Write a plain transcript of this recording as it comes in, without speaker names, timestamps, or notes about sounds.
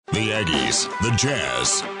The Aggies, the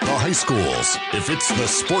Jazz, the high schools. If it's the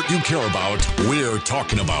sport you care about, we're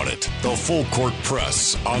talking about it. The Full Court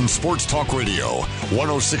Press on Sports Talk Radio,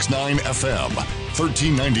 106.9 FM,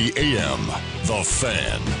 1390 AM. The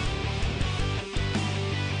Fan.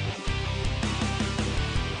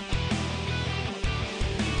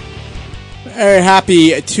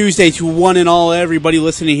 Happy Tuesday to one and all everybody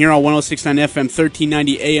listening here on 106.9 FM,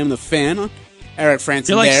 1390 AM. The Fan. Eric Frandsen.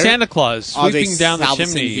 You're like there. Santa Claus sweeping Ajay down the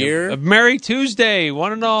Salvesen chimney. here. Merry Tuesday,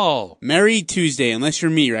 one and all. Merry Tuesday, unless you're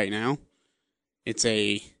me right now. It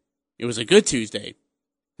was a good Tuesday,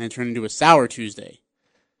 and it turned into a sour Tuesday.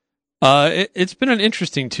 It's been an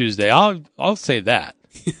interesting Tuesday. I'll say that.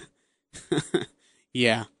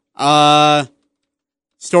 Yeah.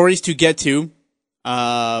 Stories to get to.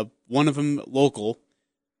 One of them local.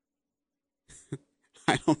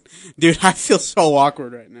 Dude, I feel so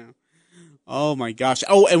awkward right now. Oh my gosh.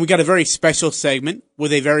 Oh, and we got a very special segment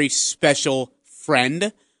with a very special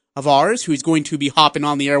friend of ours who's going to be hopping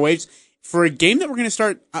on the airwaves for a game that we're going to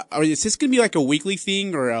start. Is this going to be like a weekly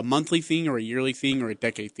thing or a monthly thing or a yearly thing or a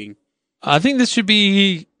decade thing? I think this should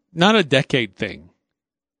be not a decade thing,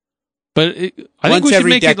 but I think Once we should every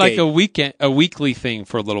make decade. it a weekly thing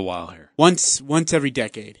for a little while here. Once every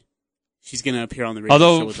decade. She's going to appear on the radio show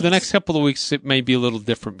Although with for the us. next couple of weeks, it may be a little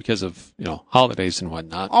different because of holidays and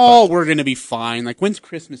whatnot. Oh, we're going to be fine. Like, when's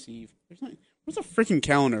Christmas Eve? Where's a freaking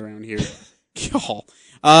calendar around here? Y'all.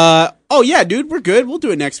 Oh, yeah, dude, we're good. We'll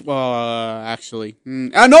do it next. Actually.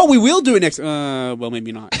 No, we will do it next. Well,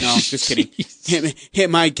 maybe not. No, just kidding. It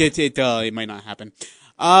might get it. It might not happen.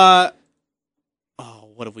 What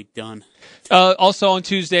have we done? Also on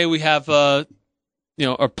Tuesday, we have, a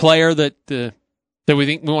player that we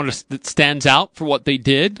think that stands out for what they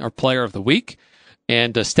did, our player of the week,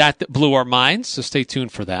 and a stat that blew our minds, so stay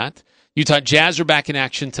tuned for that. Utah Jazz are back in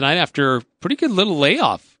action tonight after a pretty good little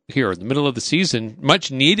layoff here in the middle of the season. Much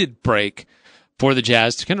needed break for the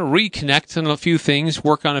Jazz to kind of reconnect on a few things,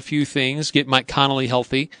 work on a few things, get Mike Connolly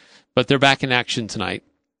healthy, but they're back in action tonight.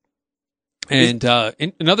 And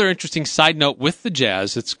another interesting side note with the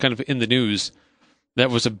Jazz, it's kind of in the news, that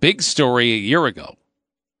was a big story a year ago.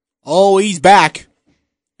 Oh, he's back.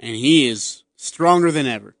 And he is stronger than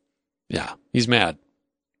ever. Yeah, he's mad.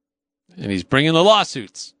 And he's bringing the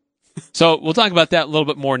lawsuits. So we'll talk about that a little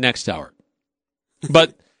bit more next hour.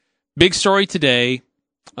 But big story today.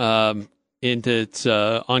 It's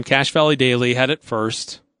on Cache Valley Daily, had it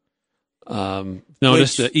first.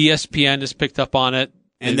 Notice that ESPN has picked up on it.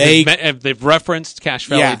 And they've referenced Cache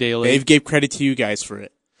Valley Daily. They've gave credit to you guys for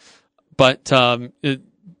it. But a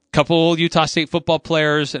couple Utah State football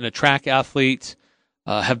players and a track athlete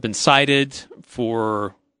have been cited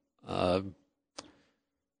for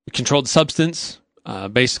controlled substance.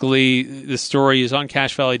 Basically, the story is on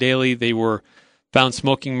Cache Valley Daily. They were found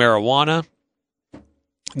smoking marijuana.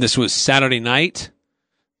 This was Saturday night.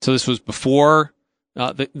 So this was before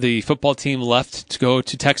the football team left to go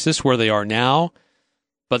to Texas, where they are now.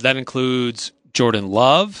 But that includes Jordan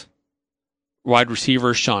Love, wide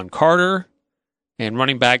receiver Sean Carter, and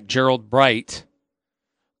running back Gerald Bright.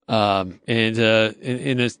 And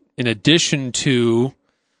in addition to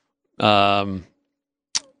the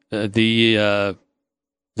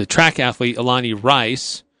track athlete Alani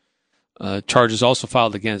Rice, charges also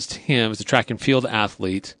filed against him as a track and field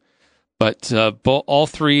athlete. But all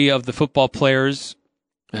three of the football players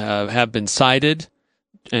have been cited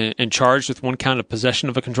and charged with one count of possession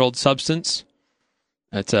of a controlled substance.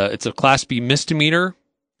 It's a Class B misdemeanor.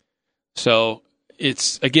 So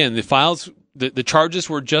it's, again, the charges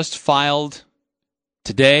were just filed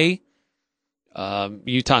today.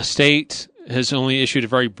 Utah State has only issued a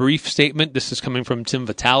very brief statement. This is coming from Tim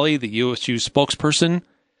Vitale, the USU spokesperson.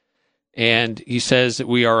 And he says that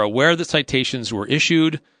we are aware that citations were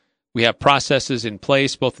issued. We have processes in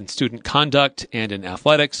place, both in student conduct and in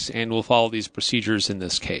athletics, and we'll follow these procedures in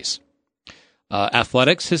this case.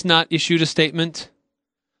 Athletics has not issued a statement.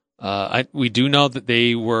 We do know that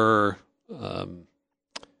they were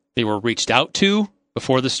reached out to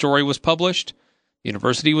before the story was published. The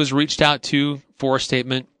university was reached out to for a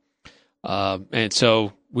statement. And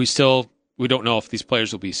so we don't know if these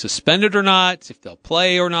players will be suspended or not, if they'll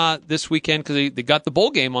play or not this weekend, because they got the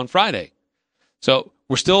bowl game on Friday. So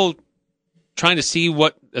we're still trying to see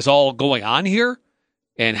what is all going on here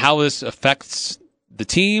and how this affects the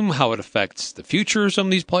team, how it affects the future of some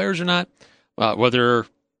of these players or not, what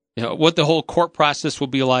the whole court process will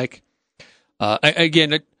be like.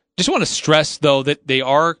 Again, I just want to stress, though, that they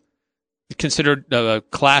are considered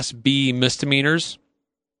Class B misdemeanors.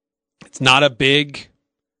 It's not a big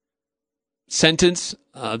sentence.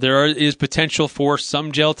 There is potential for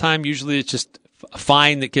some jail time. Usually it's just a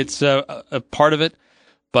fine that gets a part of it.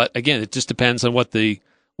 But again, it just depends on what the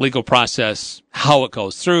legal process, how it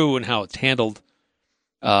goes through and how it's handled.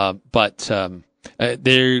 The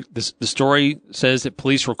story says that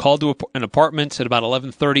police were called to an apartment at about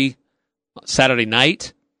 11:30 Saturday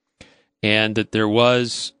night, and that there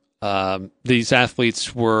was these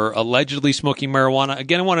athletes were allegedly smoking marijuana.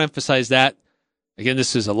 Again, I want to emphasize that. Again,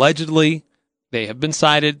 this is allegedly. They have been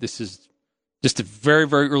cited. This is just the very,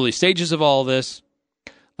 very early stages of all of this.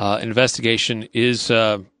 An investigation is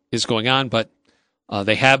going on, but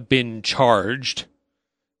they have been charged.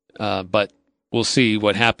 But we'll see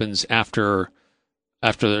what happens after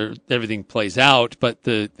everything plays out. But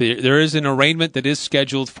there is an arraignment that is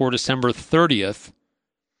scheduled for December 30th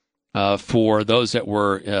for those that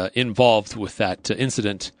were involved with that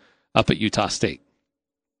incident up at Utah State.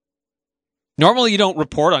 Normally, you don't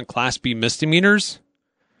report on Class B misdemeanors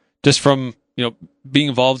just from being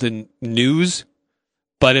involved in news.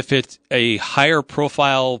 But if it's a higher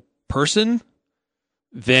profile person,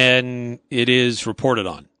 then it is reported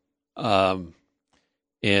on.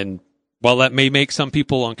 And while that may make some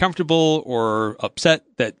people uncomfortable or upset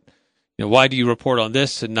that, why do you report on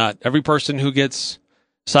this and not every person who gets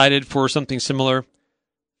cited for something similar?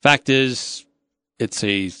 Fact is, it's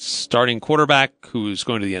a starting quarterback who's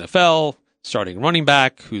going to the NFL, starting running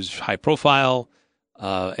back who's high profile,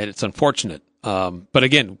 and it's unfortunate. But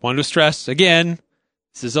again, want to stress, again,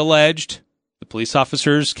 this is alleged. The police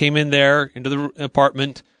officers came in there into the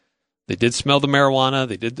apartment. They did smell the marijuana.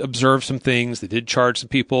 They did observe some things. They did charge some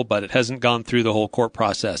people, but it hasn't gone through the whole court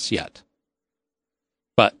process yet.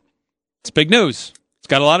 But it's big news. It's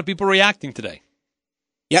got a lot of people reacting today.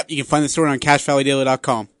 Yep, you can find the story on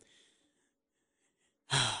CashValleyDaily.com.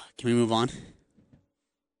 Can we move on?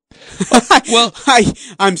 Well,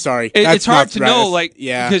 I'm sorry. It's hard to know,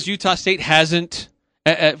 because Utah State hasn't,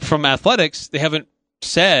 from athletics, they haven't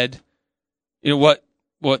said, what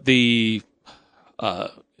the, I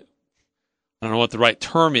don't know what the right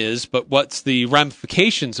term is, but what's the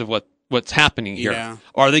ramifications of what's happening here? Yeah.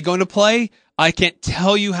 Are they going to play? I can't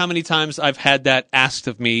tell you how many times I've had that asked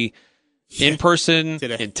of me in person,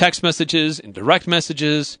 in text messages, in direct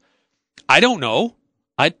messages. I don't know.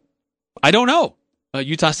 I don't know.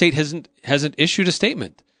 Utah State hasn't issued a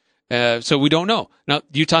statement, so we don't know. Now,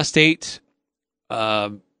 Utah State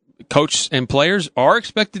coach and players are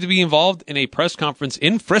expected to be involved in a press conference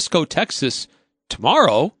in Frisco, Texas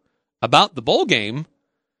tomorrow about the bowl game,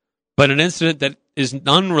 but an incident that is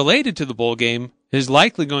unrelated to the bowl game is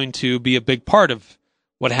likely going to be a big part of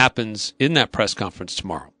what happens in that press conference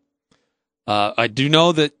tomorrow. I do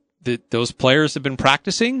know that those players have been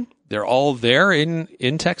practicing. They're all there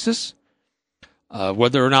in Texas.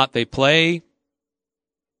 Whether or not they play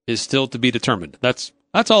is still to be determined. That's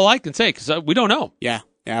all I can say, because we don't know. Yeah,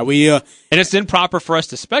 we and it's improper for us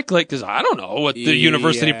to speculate, because I don't know what the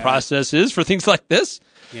university process is for things like this.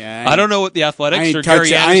 Yeah, I don't know what the athletics or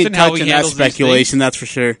Gary Anderson, how he handles that speculation. That's for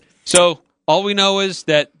sure. So all we know is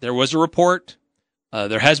that there was a report,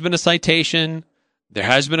 there has been a citation, there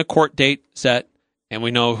has been a court date set, and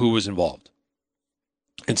we know who was involved.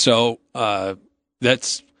 And so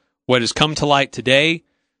that's what has come to light today.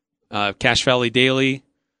 Cache Valley Daily,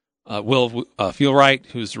 Will Feelwright,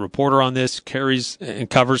 who's the reporter on this, carries and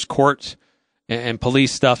covers court and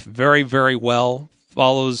police stuff very, very well,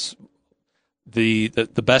 follows the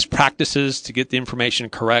best practices to get the information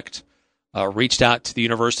correct, reached out to the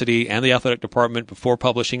university and the athletic department before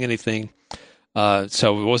publishing anything.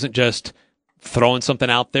 So it wasn't just throwing something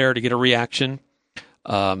out there to get a reaction,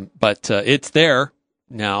 but it's there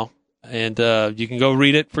now. And you can go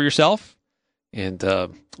read it for yourself, and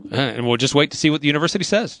we'll just wait to see what the university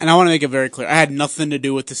says. And I want to make it very clear: I had nothing to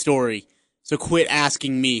do with the story, so quit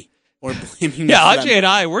asking me or blaming me. Yeah, Ajay and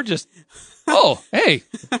I, we're just, hey,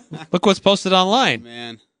 look what's posted online.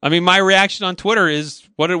 Man, I mean, my reaction on Twitter is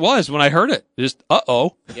what it was when I heard it. Just,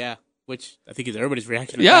 yeah, which I think is everybody's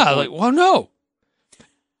reaction. Yeah, well, no.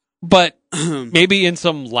 But maybe in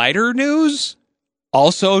some lighter news.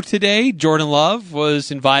 Also today, Jordan Love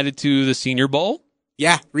was invited to the Senior Bowl.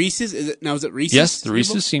 Yeah, Reese's. Is it Reese's? Yes, the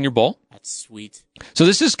Reese's Senior Bowl. That's sweet. So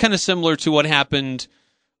this is kind of similar to what happened,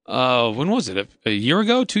 when was it? A year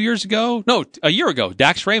ago? 2 years ago? No, a year ago.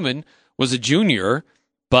 Dax Raymond was a junior,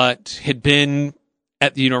 but had been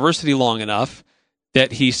at the university long enough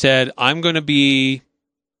that he said, I want to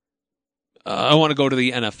go to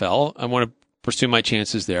the NFL. I want to pursue my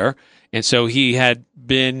chances there. And so he had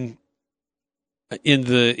been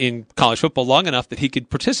in college football long enough that he could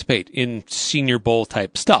participate in Senior Bowl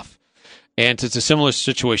type stuff. And it's a similar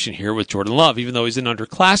situation here with Jordan Love. Even though he's an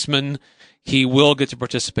underclassman, he will get to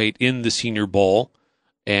participate in the Senior Bowl.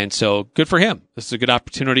 And so good for him. This is a good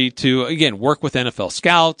opportunity to, again, work with NFL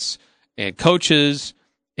scouts and coaches.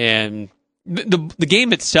 And the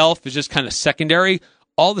game itself is just kind of secondary.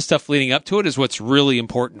 All the stuff leading up to it is what's really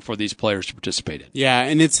important for these players to participate in. Yeah,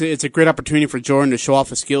 and it's a great opportunity for Jordan to show off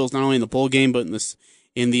his skills, not only in the bowl game, but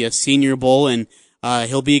in the Senior Bowl. And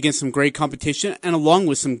he'll be against some great competition and along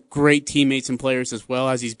with some great teammates and players as well,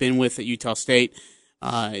 as he's been with at Utah State.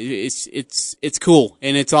 It's cool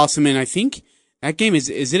and it's awesome. And I think that game is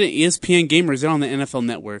it an ESPN game or is it on the NFL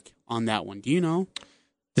Network on that one? Do you know?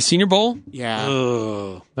 The Senior Bowl? Yeah.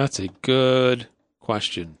 Oh, that's a good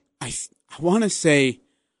question. I want to say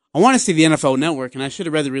the NFL Network, and I should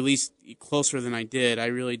have read the release closer than I did. I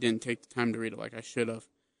really didn't take the time to read it like I should have.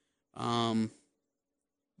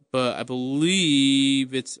 But I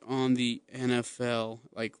believe it's on the NFL.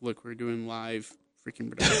 Like, look, we're doing live freaking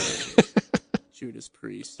production. Judas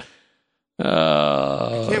Priest.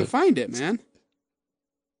 I can't find it, man.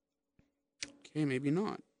 Okay, maybe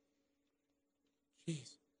not.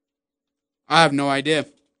 Jeez. I have no idea.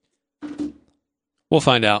 We'll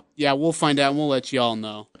find out. Yeah, we'll find out and we'll let you all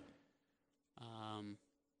know.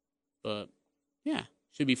 But, yeah,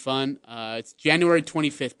 should be fun. It's January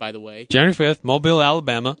 25th, by the way. January 5th, Mobile,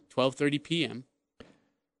 Alabama. 12:30 p.m.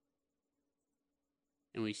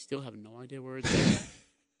 And we still have no idea where it's at.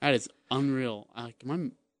 That is unreal.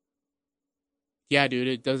 Yeah, dude,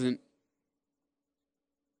 it doesn't.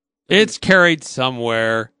 It's carried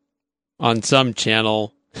somewhere on some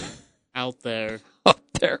channel. Out there. Up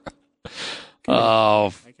there.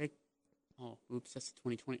 Oh. Oops, that's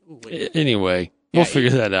 2020. Ooh, wait. Anyway, we'll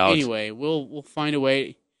figure that out. Anyway, we'll find a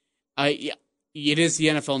way. Yeah, it is the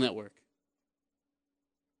NFL Network.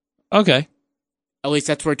 Okay. At least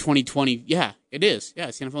that's where 2020. Yeah, it is. Yeah,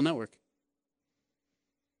 it's the NFL Network.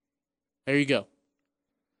 There you go.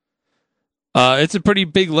 It's a pretty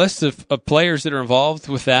big list of players that are involved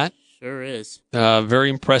with that. Sure is. Very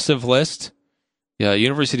impressive list. Yeah,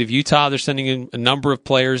 University of Utah, they're sending in a number of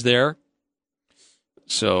players there.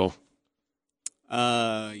 So,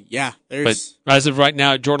 yeah, there's. But as of right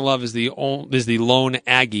now, Jordan Love is the lone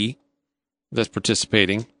Aggie that's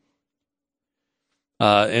participating.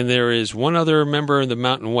 And there is one other member in the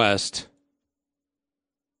Mountain West.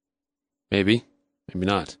 Maybe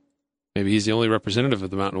not. Maybe he's the only representative of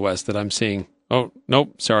the Mountain West that I'm seeing. Oh,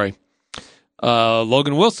 nope, sorry.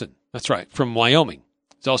 Logan Wilson, that's right, from Wyoming.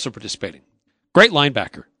 He's also participating. Great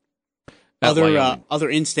linebacker. Other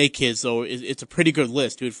in-state kids, though, it's a pretty good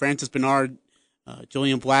list, dude. Francis Bernard,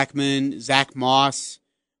 Julian Blackman, Zach Moss,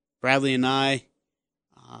 Bradley and I,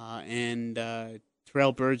 and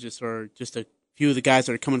Terrell Burgess are just a few of the guys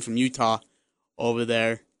that are coming from Utah over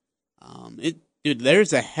there. Dude,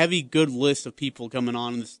 there's a heavy, good list of people coming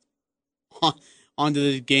onto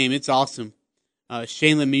this game. It's awesome.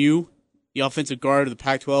 Shane Lemieux, the offensive guard of the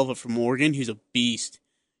Pac-12 from Oregon, he's a beast.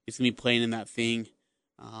 He's going to be playing in that thing.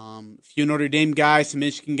 A few Notre Dame guys, some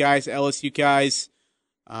Michigan guys, LSU guys.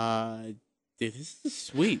 Dude, this is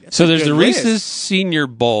sweet. That's so there's the list. Reese's Senior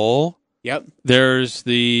Bowl. Yep. There's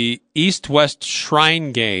the East-West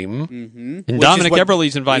Shrine Game. Mm-hmm. And Dominic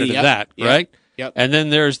Eberle's invited to that, right? Yep. And then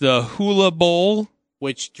there's the Hula Bowl.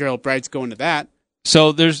 Which Gerald Bride's going to that. So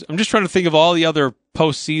I'm just trying to think of all the other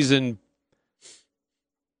postseason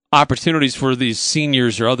opportunities for these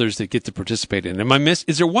seniors or others that get to participate in.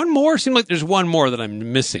 Is there one more? It seems like there's one more that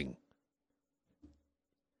I'm missing.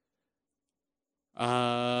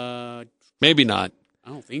 Maybe not. I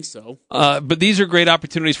don't think so. But these are great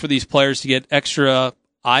opportunities for these players to get extra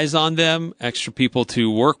eyes on them, extra people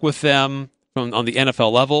to work with them on the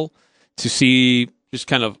NFL level to see just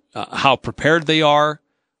kind of how prepared they are,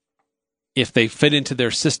 if they fit into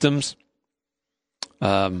their systems.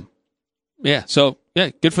 Good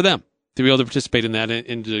for them to be able to participate in that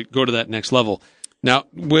and to go to that next level. Now,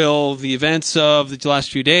 will the events of the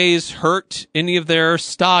last few days hurt any of their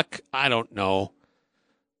stock? I don't know.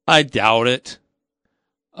 I doubt it.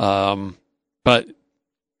 But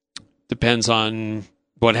depends on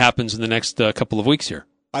what happens in the next couple of weeks here.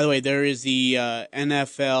 By the way, there is the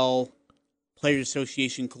NFL Players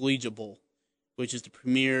Association Collegiate Bowl, which is the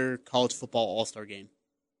premier college football all-star game.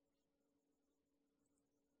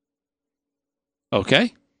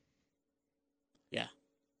 Okay. Yeah.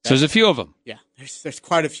 So there's a few of them. Yeah, there's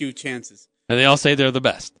quite a few chances. And they all say they're the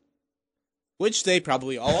best. Which they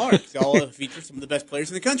probably all are. They all feature some of the best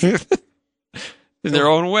players in the country. In their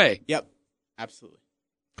own way. Yep. Absolutely.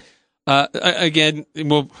 Again,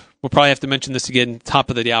 we'll probably have to mention this again top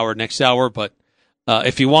of the hour, next hour, but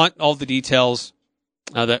if you want all the details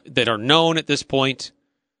that are known at this point,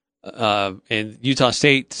 and Utah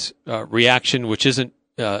State's reaction, which isn't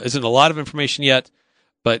a lot of information yet,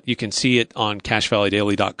 but you can see it on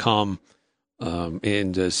CashValleyDaily.com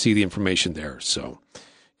and see the information there. So,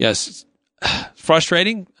 yes,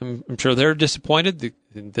 frustrating. I'm sure they're disappointed.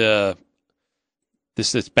 This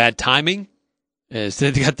bad timing. Is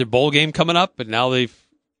they got their bowl game coming up, but now they've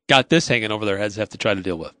got this hanging over their heads they have to try to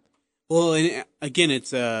deal with. Well, and again,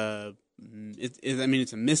 it's a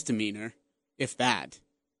misdemeanor, if that.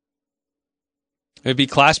 It'd be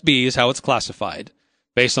Class B is how it's classified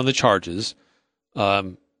based on the charges.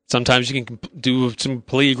 Sometimes you can do some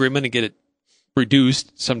plea agreement and get it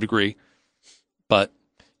reduced to some degree. But,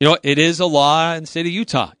 it is a law in the state of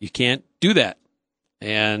Utah. You can't do that.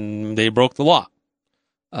 And they broke the law.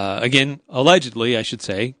 Again, allegedly, I should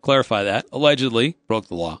say, clarify that. Allegedly broke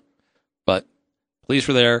the law. But police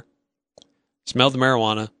were there, smelled the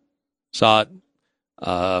marijuana, saw it.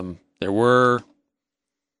 There were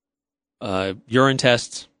urine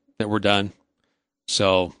tests that were done.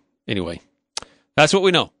 So, anyway, that's what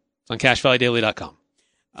we know. It's on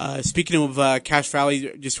CashValleyDaily.com. Speaking of Cache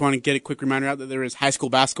Valley, just want to get a quick reminder out that there is high school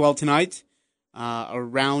basketball tonight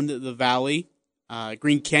around the valley.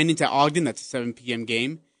 Green Canyon's at Ogden. That's a 7 p.m.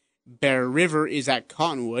 game. Bear River is at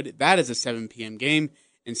Cottonwood. That is a 7 p.m. game.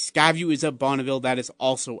 And Skyview is at Bonneville. That is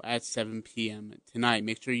also at 7 p.m. tonight.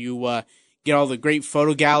 Make sure you get all the great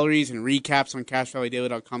photo galleries and recaps on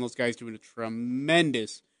CashValleyDaily.com. Those guys doing a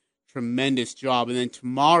tremendous job. And then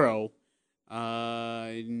tomorrow,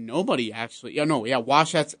 nobody actually.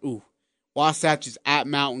 Wasatch is at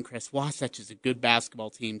Mountain Crest. Wasatch is a good basketball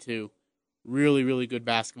team too. Really, really good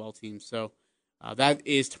basketball team. So that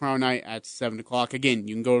is tomorrow night at 7 o'clock. Again,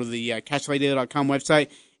 you can go to the CashValleyDaily.com website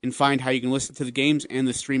and find how you can listen to the games and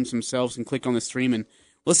the streams themselves, and click on the stream and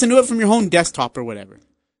listen to it from your home desktop or whatever.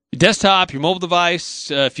 Your desktop, your mobile device.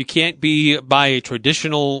 If you can't be by a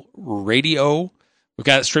traditional radio, we've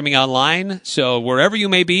got it streaming online. So wherever you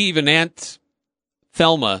may be, even Aunt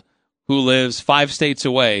Thelma, who lives 5 states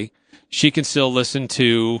away, she can still listen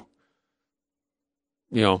to,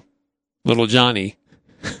 little Johnny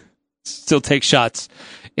still take shots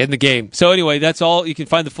in the game. So anyway, that's all. You can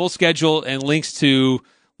find the full schedule and links to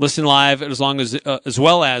listen live, as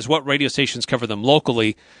well as what radio stations cover them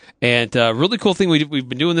locally. And really cool thing, we've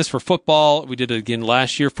been doing this for football. We did it again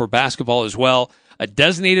last year for basketball as well. A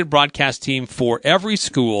designated broadcast team for every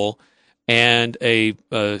school and a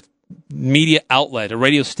media outlet, a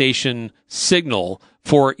radio station signal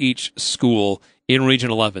for each school in Region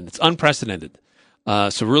 11. It's unprecedented.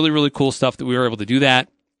 So really, really cool stuff that we were able to do that.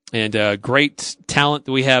 And great talent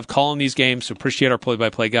that we have calling these games. So appreciate our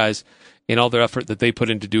play-by-play guys and all their effort that they put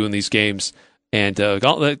into doing these games. And got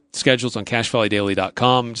all the schedules on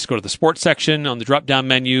CashValleyDaily.com. Just go to the sports section on the drop-down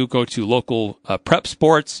menu, go to local prep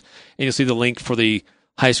sports, and you'll see the link for the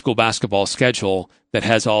high school basketball schedule that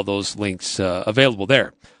has all those links available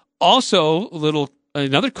there. Also,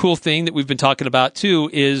 another cool thing that we've been talking about, too,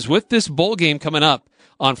 is with this bowl game coming up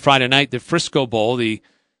on Friday night, the Frisco Bowl, the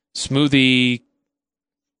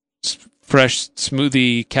fresh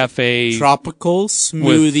smoothie cafe. Tropical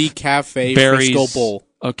smoothie cafe berries, Frisco Bowl.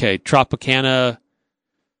 Okay, Tropicana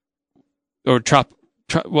or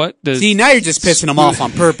what? See, now you're just pissing them off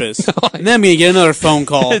on purpose. And then I'm going to get another phone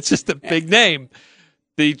call. It's just a big name.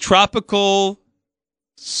 The Tropical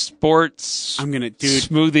Sports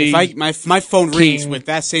Smoothie. If my phone rings with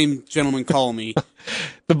that same gentleman calling me.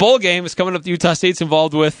 The bowl game is coming up that Utah State's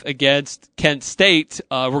involved with against Kent State.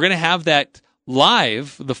 We're going to have that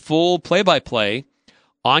live, the full play-by-play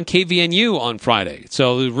on KVNU on Friday.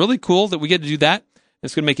 So really cool that we get to do that.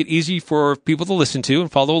 It's going to make it easy for people to listen to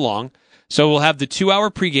and follow along. So we'll have the 2-hour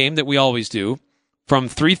pregame that we always do from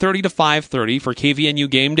 3:30 to 5:30 for KVNU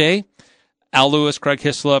game day. Al Lewis, Craig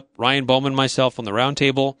Hislop, Ryan Bowman, myself on the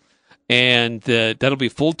roundtable. And that'll be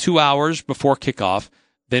full 2 hours before kickoff.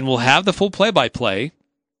 Then we'll have the full play-by-play.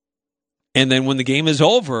 And then when the game is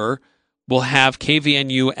over, we'll have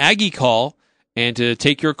KVNU Aggie Call and to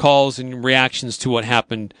take your calls and reactions to what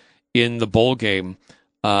happened in the bowl game.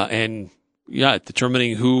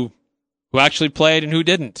 Determining who actually played and who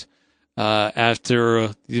didn't after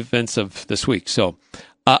the events of this week. So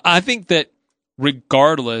I think that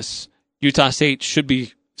regardless, Utah State should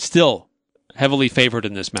be still heavily favored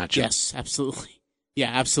in this matchup. Yes, absolutely.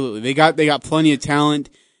 Yeah, absolutely. They got plenty of talent,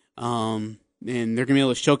 and they're going to be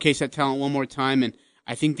able to showcase that talent one more time. And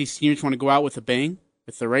I think these seniors want to go out with a bang,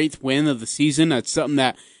 with their 8th win of the season. That's something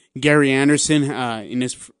that Gary Anderson in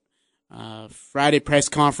his Friday press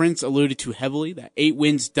conference alluded to heavily, that 8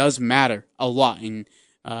 wins does matter a lot. And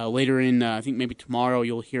later in, I think maybe tomorrow,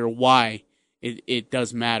 you'll hear why it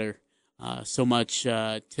does matter. so much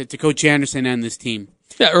to Coach Anderson and this team.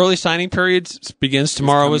 Yeah, early signing periods begins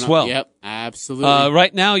tomorrow as well. Yep, absolutely.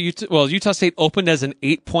 Right now, Utah State opened as an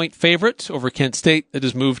 8-point favorite over Kent State. It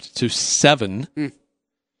has moved to 7.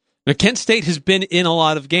 Now, Kent State has been in a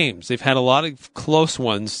lot of games. They've had a lot of close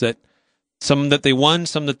ones, some that they won,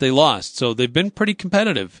 some that they lost. So they've been pretty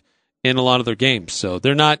competitive in a lot of their games. So I don't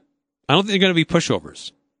think they're going to be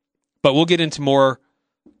pushovers. But we'll get into more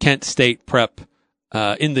Kent State prep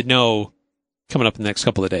in the know coming up in the next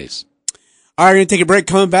couple of days. All right, we're going to take a break.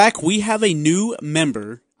 Coming back, we have a new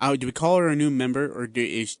member. Do we call her a new member, or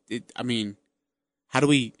how do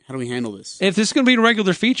we handle this? If this is going to be a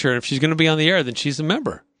regular feature, and if she's going to be on the air, then she's a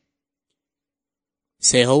member.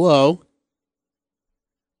 Say hello.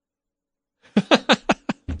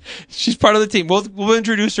 She's part of the team. We'll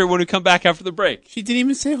introduce her when we come back after the break. She didn't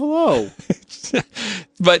even say hello.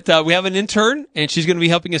 But we have an intern, and she's going to be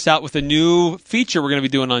helping us out with a new feature we're going to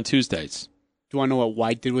be doing on Tuesdays. Do you want to know what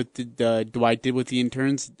Dwight did with the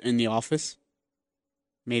interns in the office?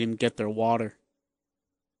 Made him get their water.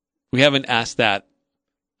 We haven't asked that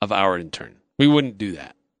of our intern. We wouldn't do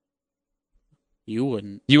that. You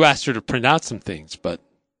wouldn't. You asked her to print out some things, but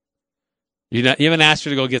you haven't asked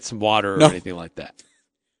her to go get some water or anything like that.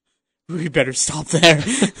 We better stop there.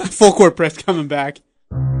 Full court press coming back.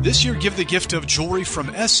 This year, give the gift of jewelry from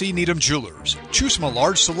S.C. Needham Jewelers. Choose from a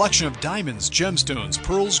large selection of diamonds, gemstones,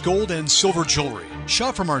 pearls, gold, and silver jewelry.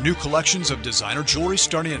 Shop from our new collections of designer jewelry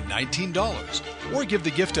starting at $19. Or give the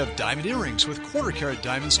gift of diamond earrings with quarter-carat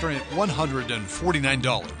diamonds starting at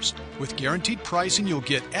 $149. With guaranteed pricing, you'll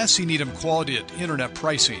get S.C. Needham quality at internet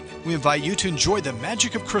pricing. We invite you to enjoy the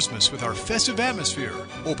magic of Christmas with our festive atmosphere.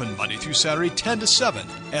 Open Monday through Saturday, 10 to 7.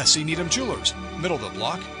 S.C. Needham Jewelers, middle of the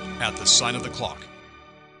block, at the sign of the clock.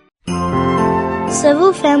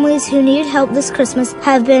 Several families who need help this Christmas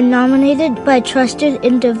have been nominated by trusted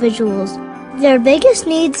individuals. Their biggest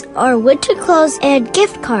needs are winter clothes and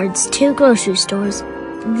gift cards to grocery stores.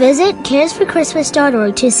 Visit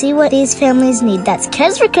caresforchristmas.org to see what these families need. That's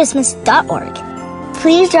caresforchristmas.org.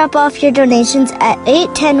 Please drop off your donations at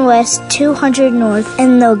 810 West 200 North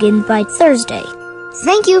in Logan by Thursday.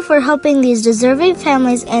 Thank you for helping these deserving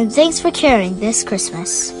families, and thanks for caring this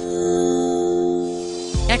Christmas.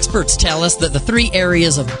 Experts tell us that the 3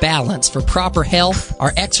 areas of balance for proper health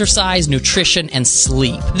are exercise, nutrition, and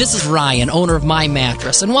sleep. This is Ryan, owner of My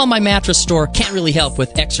Mattress, and while My Mattress store can't really help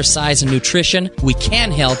with exercise and nutrition, we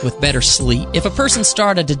can help with better sleep. If a person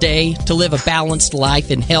started today to live a balanced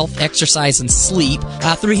life in health, exercise, and sleep,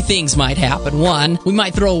 3 things might happen. 1, we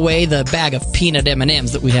might throw away the bag of peanut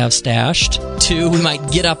M&Ms that we have stashed. 2, we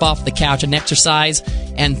might get up off the couch and exercise.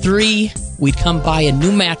 And 3, we'd come buy a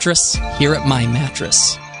new mattress here at My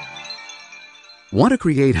Mattress. Want to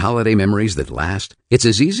create holiday memories that last? It's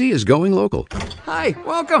as easy as going local. Hi,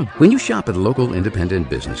 welcome. When you shop at local independent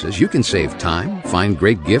businesses, you can save time, find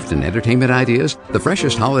great gift and entertainment ideas, the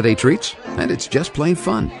freshest holiday treats, and it's just plain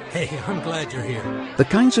fun. Hey, I'm glad you're here. The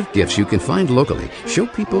kinds of gifts you can find locally show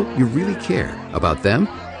people you really care about them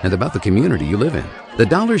and about the community you live in. The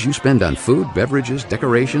dollars you spend on food, beverages,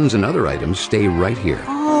 decorations, and other items stay right here.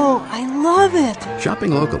 Oh, I love it.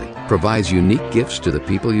 Shopping locally provides unique gifts to the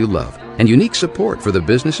people you love and unique support for the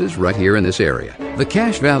businesses right here in this area. The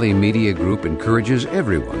Cache Valley Media Group encourages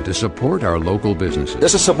everyone to support our local businesses.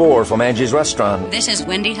 This is Sabor from Angie's Restaurant. This is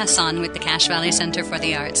Wendy Hassan with the Cache Valley Center for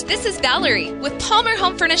the Arts. This is Valerie with Palmer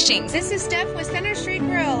Home Furnishings. This is Steph with Center Street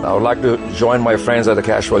Grill. I would like to join my friends at the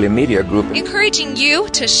Cache Valley Media Group, encouraging you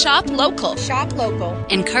to shop local. Shop local.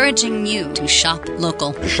 Encouraging you to shop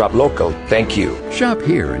local. To shop local. Thank you. Shop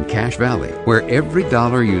here in Cache Valley, where every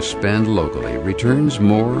dollar you spend locally returns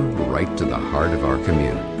more right to the heart of our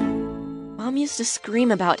community. Mom used to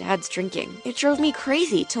scream about Dad's drinking. It drove me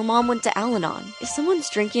crazy till Mom went to Al-Anon. If someone's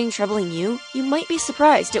drinking troubling you, you might be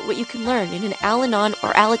surprised at what you can learn in an Al-Anon or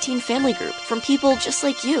Alateen family group from people just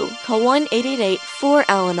like you. Call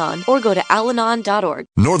 1-888-4-AL-ANON or go to alanon.org.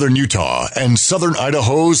 Northern Utah and Southern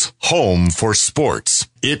Idaho's home for sports.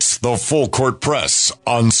 It's the Full Court Press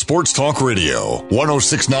on Sports Talk Radio,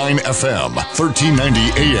 106.9 FM, 1390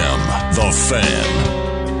 AM, The Fan.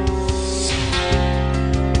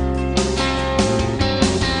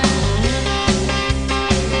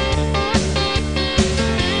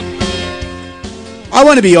 I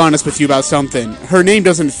want to be honest with you about something. Her name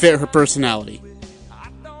doesn't fit her personality.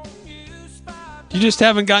 You just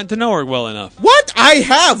haven't gotten to know her well enough. What? I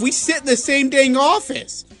have. We sit in the same dang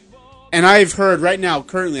office. And I've heard right now,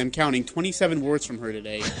 currently I'm counting 27 words from her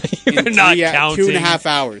today. You're not counting. 2.5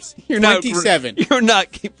 hours. You're 27. You're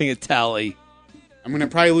not keeping a tally. I'm going to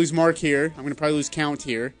probably lose mark here. I'm going to probably lose count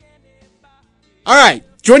here. All right.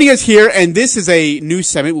 Joining us here, and this is a new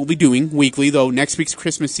segment we'll be doing weekly, though next week's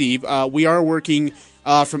Christmas Eve. We are working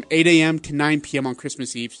from 8 a.m. to 9 p.m. on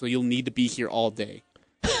Christmas Eve, so you'll need to be here all day.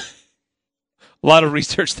 A lot of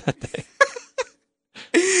research that day.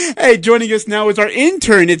 Hey, joining us now is our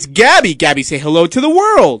intern. It's Gabby. Gabby, say hello to the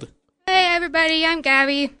world. Hey, everybody. I'm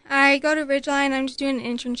Gabby. I go to Ridgeline. I'm just doing an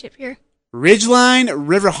internship here. Ridgeline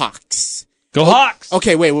Riverhawks. Go Hawks!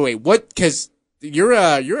 Okay, wait. What? Because you're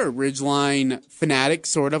a Ridgeline fanatic,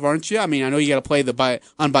 sort of, aren't you? I mean, I know you got to play the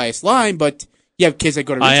unbiased line, but you have kids that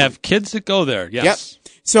go to Ridgeline. I have kids that go there, yes.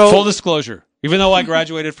 Yep. So, full disclosure, even though I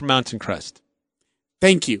graduated from Mountain Crest.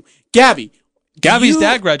 Thank you. Gabby. Gabby's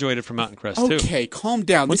dad graduated from Mountain Crest, too. Okay, calm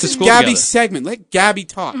down. Went this to is school Gabby's together. segment. Let Gabby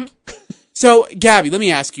talk. So, Gabby, let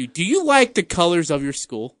me ask you, do you like the colors of your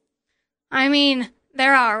school? I mean,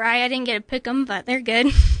 they're all right. I didn't get to pick them, but they're good.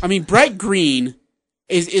 I mean, bright green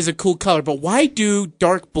is a cool color, but why do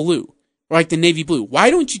dark blue? Or like the navy blue? Why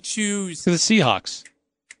don't you choose... The Seahawks.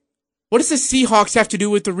 What does the Seahawks have to do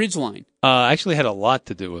with the Ridgeline? Actually had a lot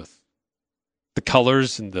to do with the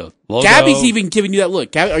colors and the logo. Gabby's even giving you that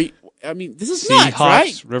look. Gabby, this is nuts,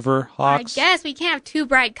 right? Seahawks, River Hawks. I guess we can't have two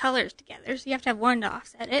bright colors together, so you have to have one to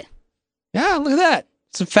offset it. Yeah, look at that.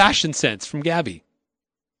 Some fashion sense from Gabby.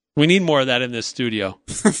 We need more of that in this studio.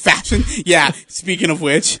 Fashion? Yeah, speaking of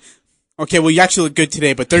which. Okay, well, you actually look good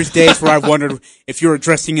today, but there's days where I've wondered if you were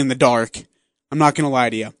dressing in the dark. I'm not going to lie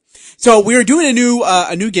to you. So we are doing a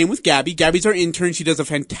new game with Gabby. Gabby's our intern. She does a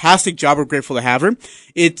fantastic job. We're grateful to have her.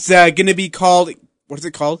 It's going to be called, what is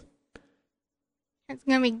it called? It's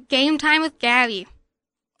going to be Game Time with Gabby.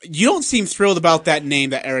 You don't seem thrilled about that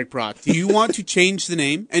name that Eric brought. Do you want to change the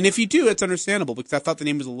name? And if you do, it's understandable because I thought the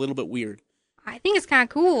name was a little bit weird. I think it's kind of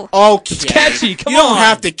cool. Okay. It's catchy. Come on. You don't on.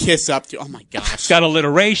 have to kiss up to. Oh my gosh. It's got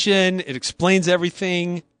alliteration. It explains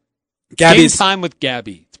everything. Game time with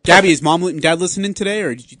Gabby. Gabby, is mom and dad listening today,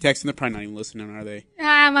 or did you text them? They're probably not even listening, are they?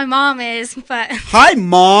 My mom is, but... Hi,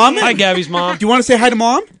 Mom. Hi, Gabby's mom. Do you want to say hi to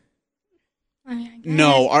Mom? I mean, I guess.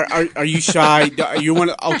 No. Are you shy? You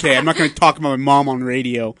want to? Okay, I'm not going to talk about my mom on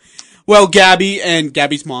radio. Well, Gabby and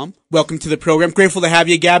Gabby's mom, welcome to the program. Grateful to have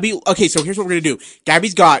you, Gabby. Okay, so here's what we're going to do.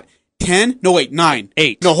 Gabby's got 9.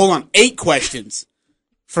 8. No, hold on. 8 questions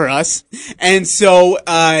for us. And so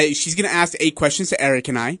she's going to ask 8 questions to Eric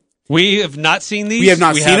and I. We have not seen these. We have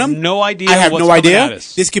not seen them. No idea. I have what's no idea. At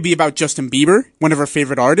us. This could be about Justin Bieber, one of our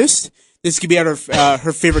favorite artists. This could be out of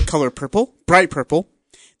her favorite color, purple, bright purple.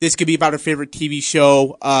 This could be about her favorite TV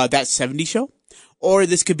show, That 70s Show. Or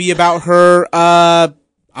this could be about her, I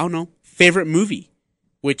don't know, favorite movie,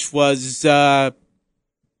 which was A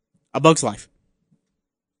Bug's Life.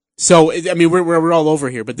 So, I mean, we're all over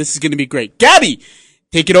here, but this is going to be great. Gabby,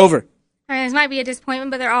 take it over. All right, this might be a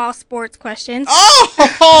disappointment, but they're all sports questions.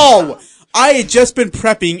 Oh! I had just been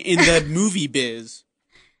prepping in the movie biz.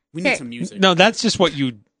 We need some music. No, that's just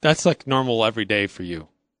that's like normal every day for you.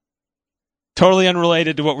 Totally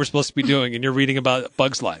unrelated to what we're supposed to be doing, and you're reading about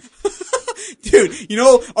Bug's Life. Dude,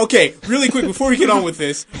 okay, really quick, before we get on with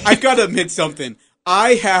this, I've got to admit something.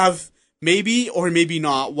 I have, maybe or maybe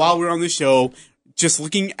not, while we're on the show, just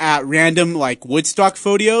looking at random, like, Woodstock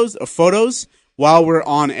photos while we're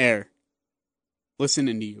on air.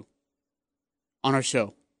 Listening to you. On our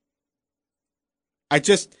show. I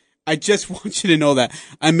just want you to know that.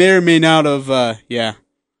 I may or may not have,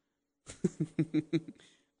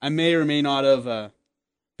 I may or may not have,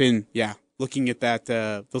 been, looking at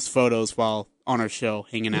those photos while on our show,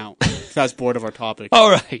 hanging out. Because I was bored of our topic.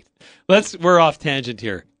 All right. We're off tangent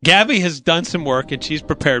here. Gabby has done some work and she's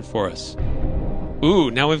prepared for us.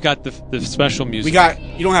 Ooh, now we've got the special music.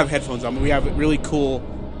 You don't have headphones on, but we have really cool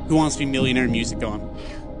Who Wants to Be Millionaire music on.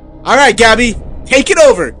 All right, Gabby, take it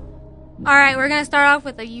over. All right, we're going to start off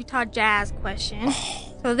with a Utah Jazz question.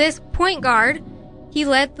 So this point guard, he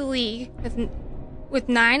led the league with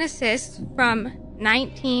 9 assists from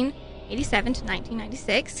 1987 to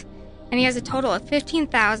 1996, and he has a total of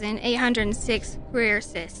 15,806 career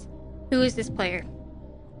assists. Who is this player?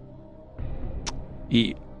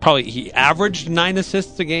 He averaged 9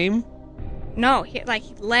 assists a game? No, he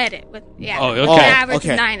led it with okay. Average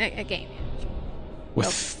 9 a game.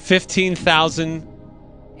 With 15,000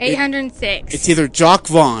 806. It's either Jock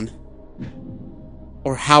Vaughn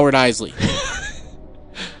or Howard Isley.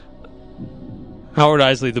 Howard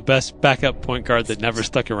Isley, the best backup point guard that never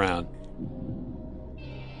stuck around.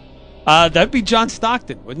 That'd be John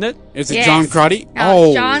Stockton, wouldn't it? Is it John Crotty?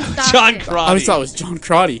 John Stockton. John Crotty. I always thought it was John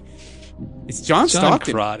Crotty. It's John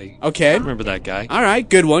Stockton. Crotty. Okay. I remember that guy. All right,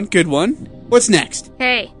 good one. What's next?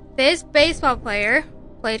 Okay, this baseball player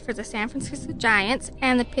played for the San Francisco Giants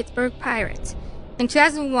and the Pittsburgh Pirates. In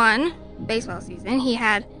 2001 baseball season, he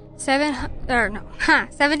had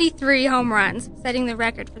 73 home runs, setting the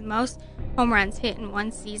record for the most home runs hit in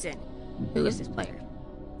one season. Who is this player?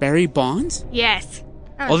 Barry Bonds? Yes.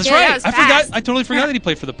 Oh, that's right. I totally forgot that he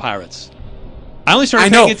played for the Pirates. I only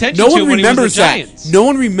started paying attention to him when he was with the Giants. No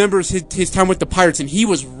one remembers his time with the Pirates, and he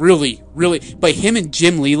was really, really... But him and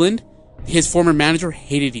Jim Leland, his former manager,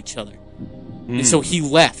 hated each other. And so he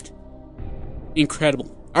left. Incredible.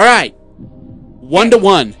 All right.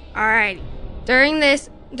 1-1. All right. During the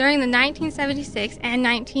 1976 and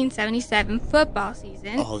 1977 football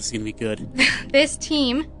season... Oh, this is going to be good. This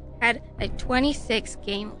team had a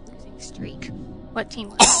 26-game losing streak. What team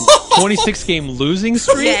was it? 26-game losing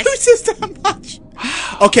streak? Yes. Loses that much?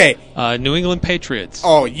 Okay. New England Patriots.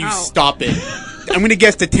 Oh, stop it. I'm going to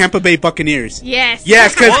guess the Tampa Bay Buccaneers. Yes.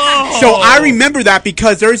 Yes, so I remember that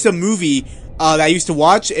because there's a movie that I used to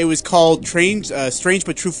watch. It was called Strange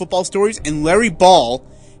But True Football Stories, and Larry Ball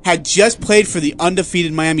had just played for the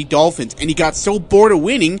undefeated Miami Dolphins, and he got so bored of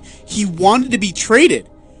winning, he wanted to be traded.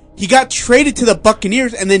 He got traded to the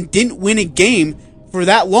Buccaneers and then didn't win a game for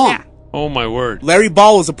that long. Yeah. Oh, my word. Larry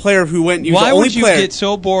Ball was a player who went... He was Why the only would you player. get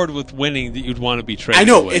so bored with winning that you'd want to be traded I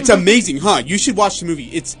know. away? It's amazing, huh? You should watch the movie.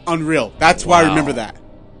 It's unreal. That's why I remember that.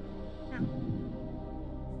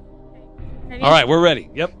 Ready? All right, we're ready.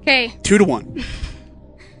 Yep. Okay. 2-1.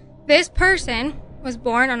 This person was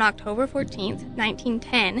born on October 14th,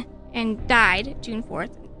 1910, and died June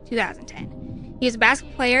 4th, 2010. He was a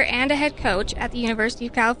basketball player and a head coach at the University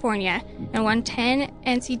of California and won 10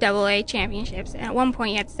 NCAA championships, and at one point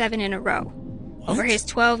he had 7 in a row over his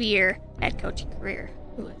 12-year head coaching career.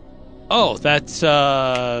 Who is it? Oh, that's... Is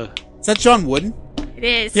that John Wooden? It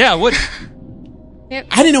is. Yeah, Wooden. Yep.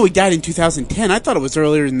 I didn't know he died in 2010. I thought it was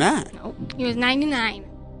earlier than that. Nope. He was 99.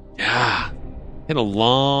 Yeah. He had a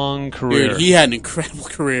long career. Dude, he had an incredible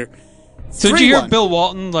career. So did you hear Bill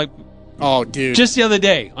Walton, oh, dude. just the other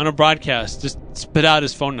day on a broadcast, just spit out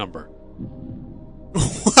his phone number?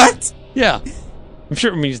 What? Yeah. I'm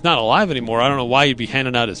sure, he's not alive anymore. I don't know why he'd be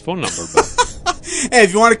handing out his phone number, but... Hey,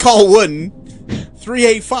 if you want to call Wooden,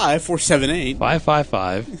 385-478.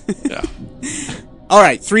 555. Yeah. All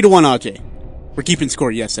right, 3-1, AJ. We're keeping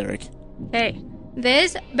score. Yes, Eric. Okay.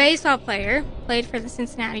 This baseball player played for the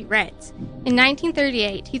Cincinnati Reds. In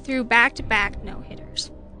 1938, he threw back-to-back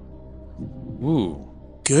no-hitters. Ooh.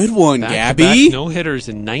 Good one, Gabby. No-hitters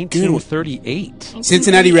in 1938.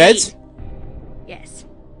 Cincinnati Reds? Yes.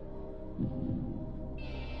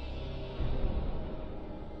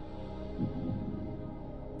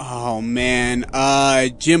 Oh, man.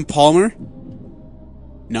 Jim Palmer?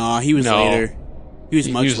 No, he was later. He was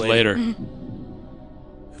much later. Who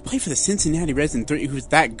played for the Cincinnati Reds in 30? Who was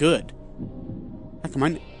that good? How come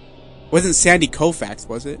I... Wasn't Sandy Koufax,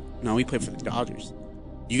 was it? No, he played for the Dodgers.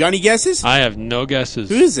 You got any guesses? I have no guesses.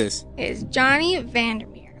 Who is this? It's Johnny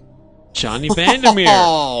Vandermeer. Johnny Vandermeer. Oh.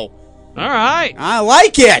 All right. I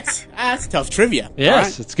like it. That's tough trivia. Yes,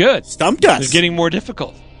 right. It's good. Stumped us. It's getting more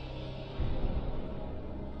difficult.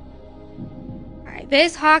 All right.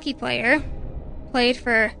 This hockey player played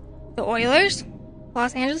for the Oilers,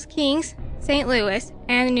 Los Angeles Kings, St. Louis,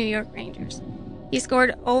 and the New York Rangers. He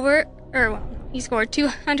scored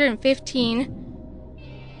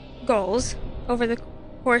 215 goals over the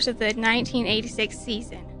course of the 1986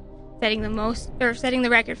 season, setting the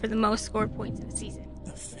record for the most scored points in a season.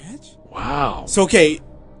 The fetch? Wow. So okay.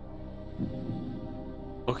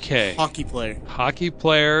 Hockey player,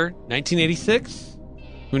 1986.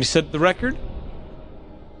 When he set the record.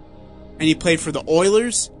 And he played for the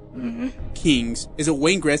Oilers, Mm-hmm. Kings. Is it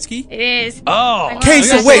Wayne Gretzky? It is. Oh. Okay,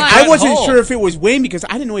 so wait, I wasn't sure if it was Wayne because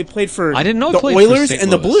I didn't know he played for the Oilers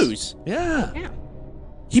and the Blues. Yeah.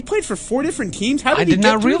 He played for 4 different teams? How I did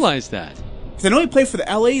not realize that. Because I know he played for the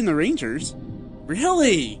LA and the Rangers.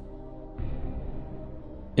 Really?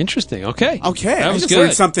 Interesting. Okay. Okay, That I was just good.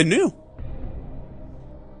 learned something new.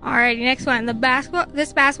 Alrighty, next one.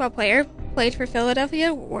 This basketball player played for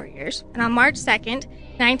Philadelphia Warriors, and on March 2nd,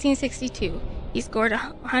 1962, he scored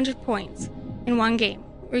 100 points in one game,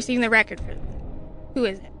 receiving the record for them. Who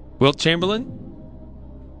is it? Wilt Chamberlain?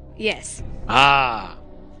 Yes. Ah.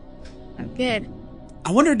 Good.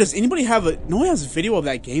 I wonder, does anybody have no one has a video of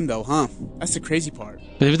that game, though, huh? That's the crazy part.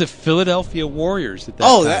 But it was the Philadelphia Warriors at that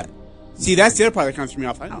time. That's the other part that comes from me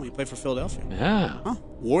off. I didn't know he played for Philadelphia. Yeah. Huh.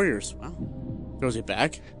 Warriors. Wow. Throws it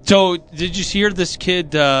back. So, did you hear this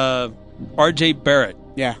kid, R.J. Barrett?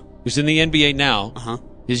 Yeah. Who's in the NBA now. Uh-huh.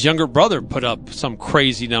 His younger brother put up some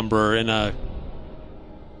crazy number in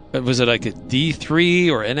was it like a D3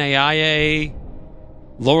 or NAIA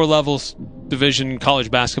lower levels division college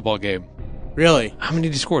basketball game? Really? How many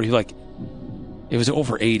did he score? It was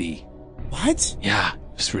over 80. What? Yeah.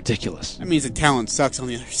 It's ridiculous. That means the talent sucks on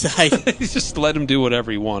the other side. Just let him do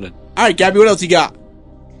whatever he wanted. All right, Gabby, what else you got?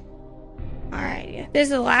 All right, this is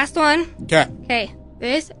the last one. Okay. Okay,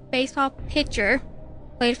 this baseball pitcher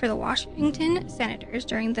played for the Washington Senators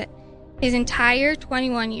during his entire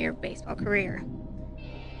 21-year baseball career.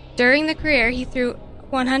 During the career, he threw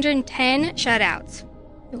 110 shutouts.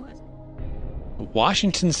 Who was it? The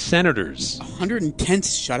Washington Senators. 110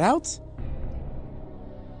 shutouts?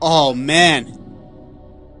 Oh, man.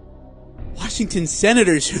 Washington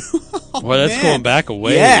Senators. Oh, well, that's man. going back a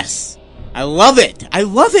ways. Yes. I love it. I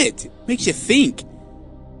love it. Makes you think.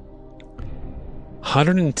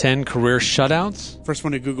 110 career shutouts? First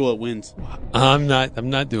one to Google it wins. I'm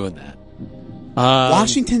not doing that.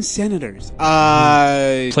 Washington Senators.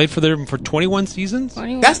 Played for them for 21 seasons?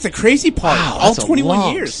 21. That's the crazy part. Wow, all that's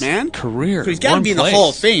 21 years, man. Career. So he's got to be in the Hall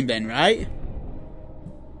of Fame then, right?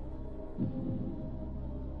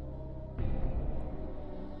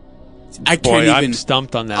 I can't even. I'm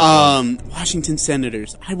stumped on that one. Washington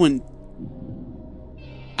Senators.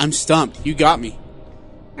 I'm stumped. You got me.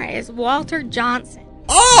 All right, it's Walter Johnson.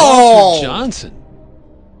 Oh! Walter Johnson.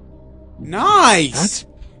 Nice.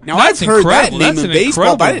 Now that's I've heard that incredible. name That's in an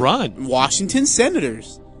baseball, but I incredible didn't- run. Washington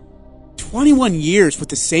Senators. 21 years with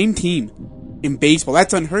the same team in baseball.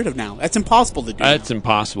 That's unheard of now. That's impossible to do. That's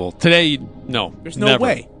impossible. Today, no. There's no never.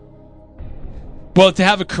 way. Well, to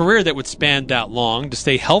have a career that would span that long, to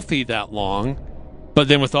stay healthy that long, but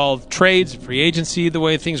then with all the trades, free agency, the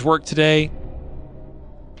way things work today,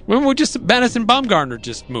 when Madison Bumgarner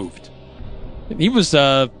just moved. He was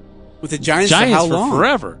with the Giants for how long?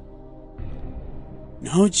 forever.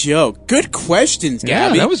 No joke. Good questions, Yeah,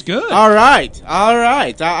 Gabby. that was good. All right.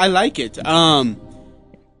 I like it.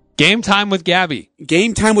 Game Time with Gabby.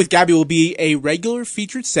 Game Time with Gabby will be a regular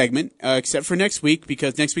featured segment, except for next week,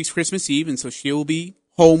 because next week's Christmas Eve, and so she will be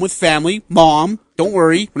home with family. Mom, don't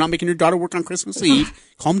worry. We're not making your daughter work on Christmas Eve.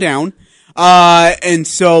 Calm down. But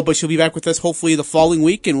she'll be back with us hopefully the following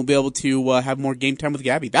week, and we'll be able to have more Game Time with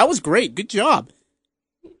Gabby. That was great. Good job.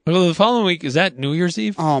 Well, the following week, is that New Year's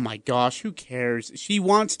Eve? Oh my gosh, who cares? She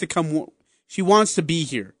wants to come. She wants to be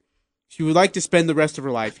here. She would like to spend the rest of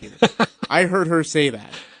her life here. I heard her say that.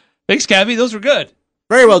 Thanks, Gabby. Those were good.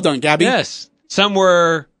 Very well done, Gabby. Yes. Some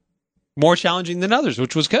were more challenging than others,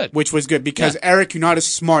 which was good. Which was good because, Eric, you're not as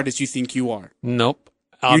smart as you think you are. Nope.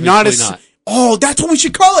 You're Obviously not as. not. Oh, that's what we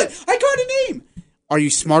should call it. I got a name. Are you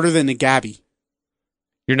smarter than the Gabby?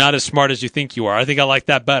 You're not as smart as you think you are. I think I like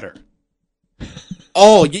that better.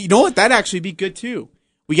 Oh, you know what? That'd actually be good, too.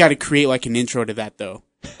 We got to create like an intro to that, though.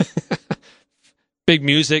 Big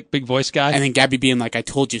music, big voice guy. And then Gabby being like, I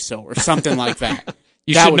told you so, or something like that.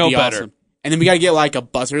 You that should would know be better. Awesome. And then we got to get like a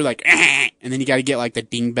buzzer, like, and then you got to get like the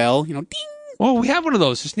ding bell, ding. Well, we have one of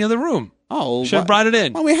those just in the other room. Oh, should have brought it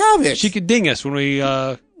in. Oh, we have it. She could ding us when we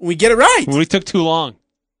get it right. When we took too long.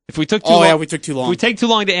 If we took too long. Oh, yeah, we took too long. If we take too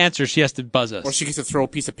long to answer, she has to buzz us. Or she gets to throw a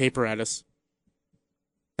piece of paper at us.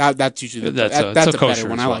 That's usually that's a better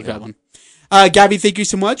one. I like that one. Gabby, thank you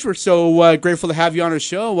so much. We're so grateful to have you on our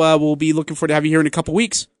show. We'll be looking forward to have you here in a couple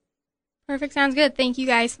weeks. Perfect. Sounds good. Thank you,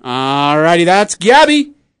 guys. Alrighty, that's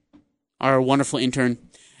Gabby, our wonderful intern.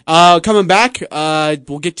 Coming back,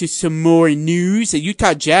 we'll get to some more news. The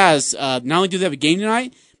Utah Jazz, not only do they have a game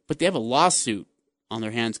tonight, but they have a lawsuit on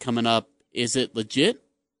their hands coming up. Is it legit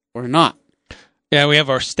or not? Yeah, we have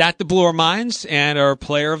our stat that blew our minds and our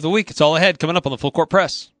player of the week. It's all ahead coming up on the Full Court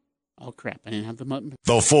Press. Oh, crap. I didn't have the button.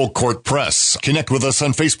 The Full Court Press. Connect with us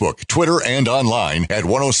on Facebook, Twitter, and online at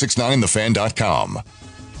 1069thefan.com.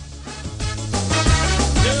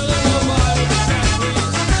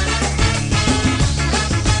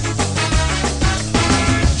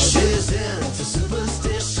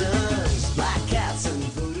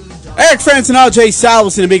 Eric Frandsen Ajay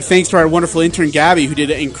Salvesen, a big thanks to our wonderful intern Gabby, who did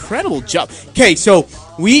an incredible job. Okay, so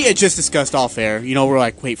we had just discussed off air. We're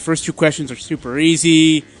like, wait, first two questions are super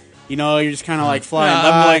easy. You're just kind of like flying by.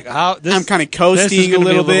 I'm like, I'm kind of coasting a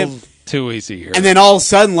little bit. Too easy here. And then all of a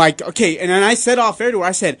sudden, like, okay, and then I said off air to her,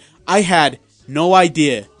 I said, I had no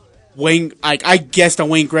idea. I guessed on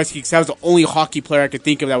Wayne Gretzky because that was the only hockey player I could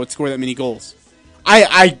think of that would score that many goals.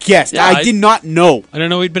 I guessed. Yeah, I did not know. I don't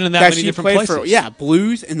know he'd been in that many different places.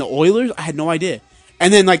 Blues and the Oilers. I had no idea.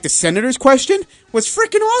 And then, like, the Senators question was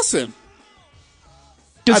freaking awesome.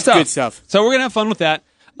 Good Good stuff. So we're going to have fun with that.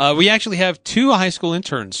 We actually have two high school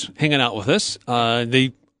interns hanging out with us.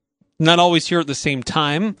 They not always here at the same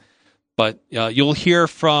time, but you'll hear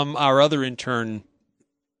from our other intern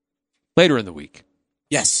later in the week.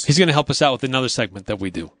 Yes. He's going to help us out with another segment that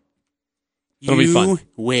we do. It'll be fun. You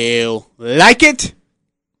will like it.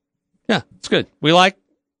 Yeah, it's good. We like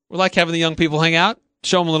having the young people hang out.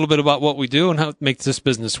 show them a little bit about what we do and how it makes this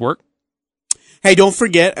business work. Hey, don't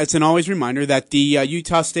forget, it's an always reminder that the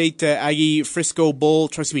Utah State Aggie Frisco Bowl,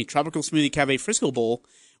 Tropical Smoothie Cafe Frisco Bowl,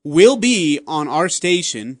 will be on our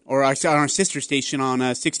station, or on our sister station on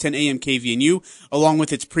 610 AM KVNU, along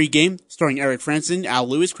with its pregame, starring Eric Frandsen, Al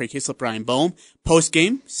Lewis, Craig Hislop, Brian Bohm.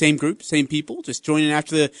 Postgame, same group, same people, just join in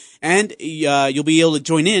after you'll be able to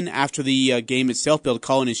join in after the game itself, be able to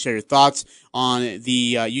call in and share your thoughts on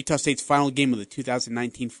the Utah State's final game of the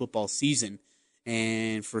 2019 football season.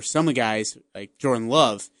 And for some of the guys, like Jordan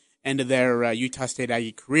Love, ended their Utah State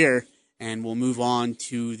Aggie career and will move on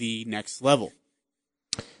to the next level.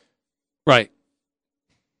 Right.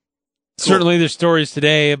 Cool. Certainly there's stories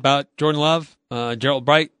today about Jordan Love, Gerald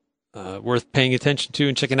Bright, worth paying attention to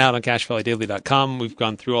and checking out on CashValleyDaily.com. We've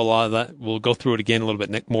gone through a lot of that. We'll go through it again a little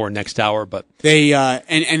bit more next hour. But they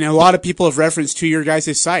and a lot of people have referenced to your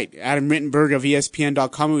guys' site. Adam Rittenberg of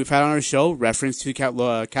ESPN.com, we've had on our show, reference to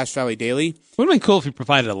Cash Valley Daily. Would have been cool if we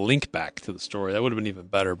provided a link back to the story. That would have been even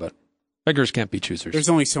better, but beggars can't be choosers. There's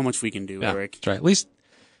only so much we can do, Eric. That's right. At least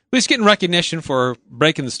getting recognition for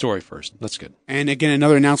breaking the story first. That's good. And again,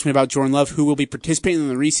 another announcement about Jordan Love, who will be participating in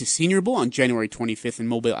the Reese Senior Bowl on January 25th in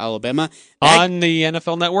Mobile, Alabama. On the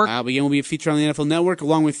NFL Network? Again, will be featured on the NFL Network,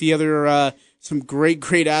 along with the other some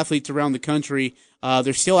great athletes around the country.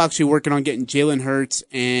 They're still actually working on getting Jalen Hurts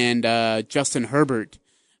and Justin Herbert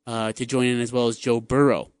to join in, as well as Joe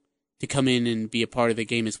Burrow to come in and be a part of the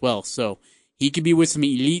game as well. So he could be with some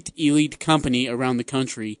elite company around the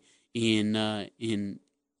country in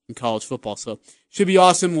college football. So should be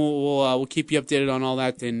awesome. We'll keep you updated on all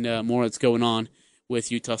that and more that's going on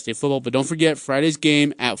with Utah State football. But don't forget, Friday's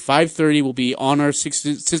game at 5:30 will be on our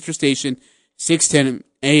sister station, 610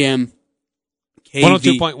 AM.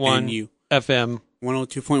 102.1 FM.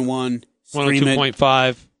 102.1.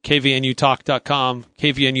 102.5. KVNUtalk.com.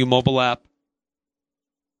 KVNU mobile app.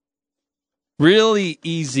 Really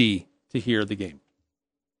easy to hear the game.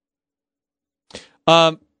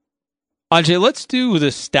 Ajay, let's do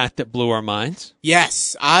the stat that blew our minds.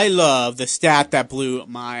 Yes, I love the stat that blew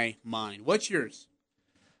my mind. What's yours?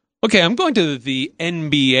 Okay, I'm going to the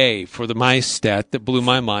NBA for my stat that blew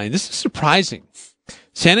my mind. This is surprising.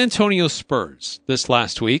 San Antonio Spurs, this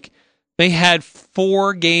last week, they had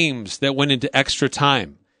 4 games that went into extra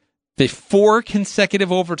time. They 4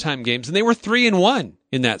 consecutive overtime games, and they were 3-1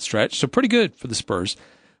 in that stretch, so pretty good for the Spurs.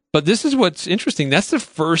 But this is what's interesting. That's the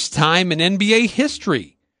first time in NBA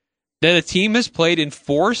history that a team has played in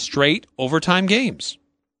 4 straight overtime games.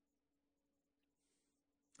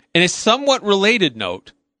 And a somewhat related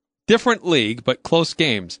note, different league, but close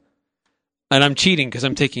games. And I'm cheating because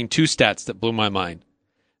I'm taking 2 stats that blew my mind.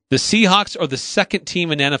 The Seahawks are the second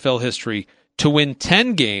team in NFL history to win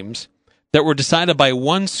 10 games that were decided by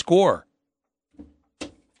 1 score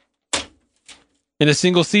in a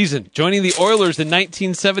single season, joining the Oilers in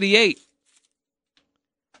 1978.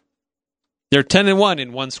 They're 10-1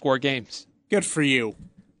 in 1-score games. Good for you.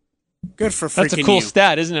 Good for freaking you. That's a cool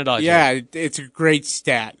stat, isn't it, Ajay? Yeah, it's a great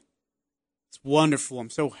stat. It's wonderful. I'm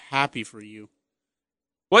so happy for you.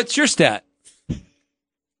 What's your stat?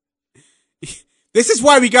 This is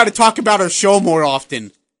why we got to talk about our show more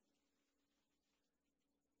often.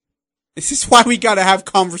 This is why we got to have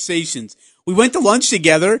conversations. We went to lunch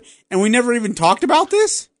together, and we never even talked about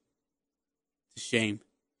this? It's a shame.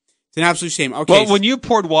 It's an absolute shame. Okay. Well, when you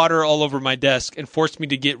poured water all over my desk and forced me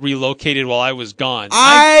to get relocated while I was gone,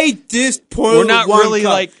 I just poured. We're not really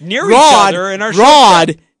cup. like near each other in our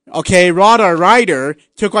Rod, okay, Rod, our writer,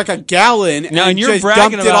 took like a gallon and you're just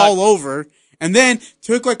bragging dumped it all over, and then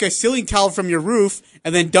took like a ceiling towel from your roof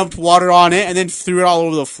and then dumped water on it and then threw it all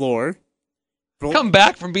over the floor. Come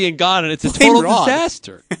back from being gone and it's a total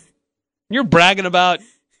disaster. You're bragging about.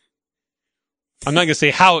 I'm not going to say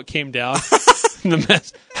how it came down. The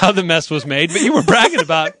mess, how the mess was made, but you were bragging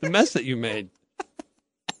about the mess that you made.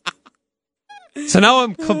 So now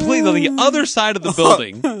I'm completely on the other side of the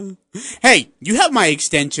building. Hey, you have my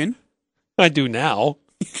extension. I do now.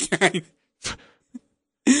 And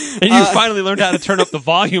you finally learned how to turn up the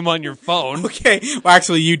volume on your phone. Okay. Well,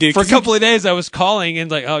 actually, you did. For a couple of days, I was calling and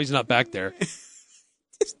like, oh, he's not back there.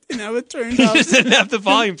 Just didn't have it turned You up. just didn't have the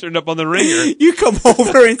volume turned up on the ringer. You come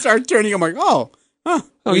over and start turning. I'm like, oh. Huh.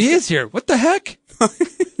 Oh, he is here. What the heck?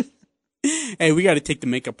 Hey, we got to take the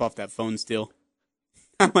makeup off that phone still.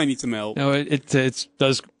 I might need some help. No, it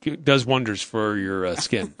does wonders for your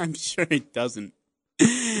skin. I'm sure it doesn't.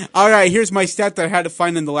 All right, here's my stat that I had to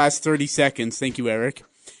find in the last 30 seconds. Thank you, Eric.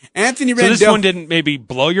 Anthony Rendon. So this one didn't maybe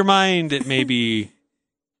blow your mind. It maybe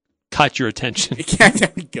caught your attention. Yeah,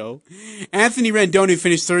 there we go. Anthony Rendon, who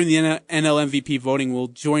finished third in the NL MVP voting, will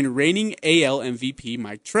join reigning AL MVP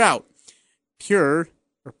Mike Trout.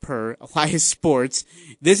 per Elias Sports,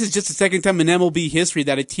 this is just the second time in MLB history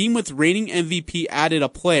that a team with reigning MVP added a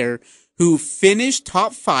player who finished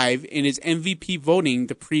top 5 in his MVP voting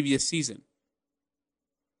the previous season.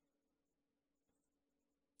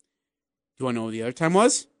 Do you want to know what the other time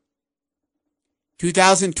was?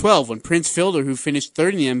 2012, when Prince Fielder, who finished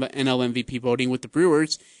third in the NL MVP voting with the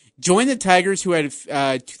Brewers, joined the Tigers, who had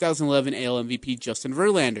 2011 AL MVP Justin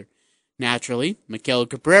Verlander. Naturally, Miguel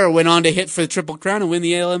Cabrera went on to hit for the Triple Crown and win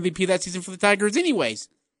the AL MVP that season for the Tigers anyways.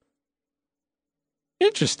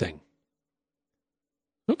 Interesting.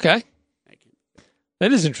 Okay.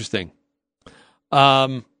 That is interesting. You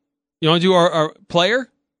want to do our player?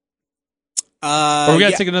 Or we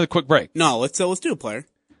got to take another quick break? No, let's do a player.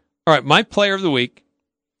 All right, my player of the week.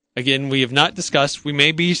 Again, we have not discussed. We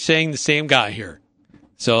may be saying the same guy here.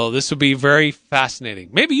 So this will be very fascinating.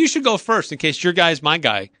 Maybe you should go first in case your guy is my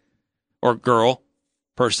guy. Or girl,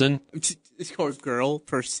 person. Or girl,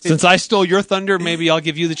 person. Since I stole your thunder, maybe I'll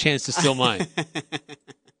give you the chance to steal mine.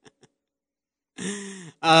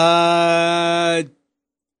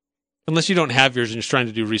 Unless you don't have yours and you're trying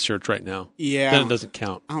to do research right now. Yeah. Then it doesn't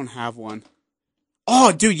count. I don't have one.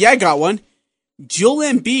 Oh, dude, yeah, I got one. Joel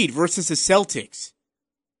Embiid versus the Celtics.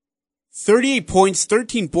 38 points,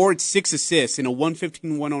 13 boards, 6 assists in a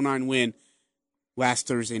 115-109 win last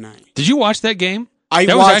Thursday night. Did you watch that game? I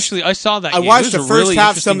saw that game. I watched the first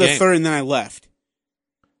half, some of the third, and then I left.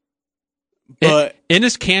 But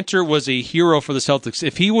Enes Kanter was a hero for the Celtics.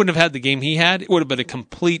 If he wouldn't have had the game he had, it would have been a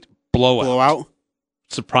complete blowout.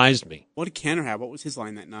 Surprised me. What did Kanter have? What was his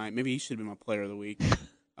line that night? Maybe he should have been my player of the week.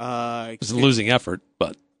 It was a losing effort,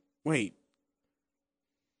 but... Wait.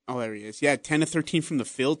 Oh, there he is. Yeah, 10 to 13 from the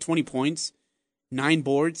field, 20 points, 9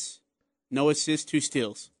 boards, no assists, 2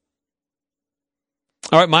 steals.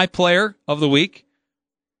 All right, my player of the week.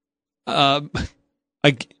 Like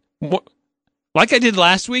I did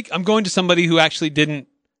last week, I'm going to somebody who actually didn't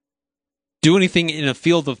do anything in a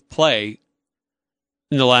field of play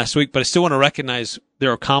in the last week, but I still want to recognize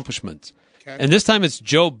their accomplishments. Okay. And this time it's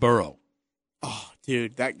Joe Burrow. Oh,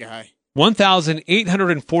 dude, that guy.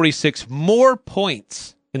 1,846 more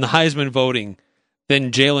points in the Heisman voting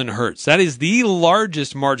than Jalen Hurts. That is the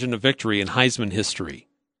largest margin of victory in Heisman history.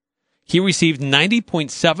 He received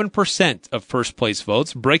 90.7% of first-place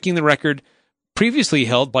votes, breaking the record previously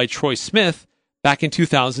held by Troy Smith back in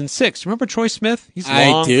 2006. Remember Troy Smith? He's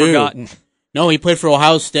long forgotten. No, he played for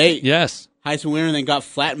Ohio State. Yes. Heisman winner, and then got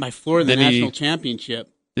flattened by Florida in the national championship.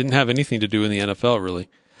 Didn't have anything to do in the NFL, really.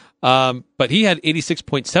 But he had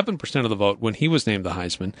 86.7% of the vote when he was named the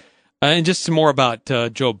Heisman. And just some more about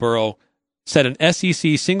Joe Burrow. Set an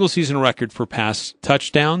SEC single-season record for pass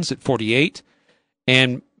touchdowns at 48,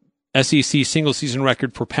 and SEC single-season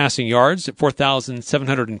record for passing yards at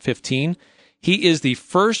 4,715. He is the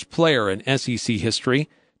first player in SEC history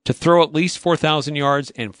to throw at least 4,000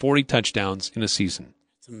 yards and 40 touchdowns in a season.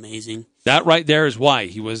 It's amazing. That right there is why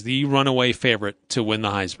he was the runaway favorite to win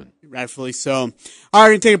the Heisman. Rightfully so. All right, we're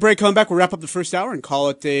going to take a break. Coming back, we'll wrap up the first hour and call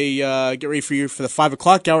it a get ready for the 5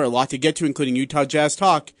 o'clock hour. A lot to get to, including Utah Jazz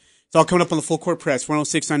talk. It's all coming up on the Full Court Press,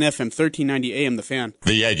 106.9 FM, 1390 AM, The Fan.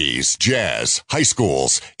 The Aggies, Jazz, high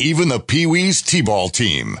schools, even the Pee Wee's T-ball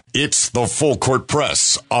team. It's the Full Court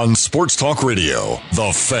Press on Sports Talk Radio,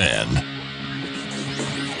 The Fan.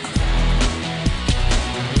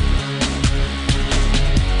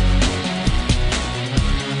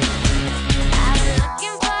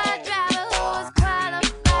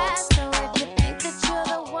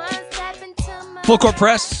 Full Court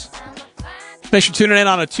Press. Thanks for tuning in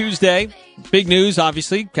on a Tuesday. Big news,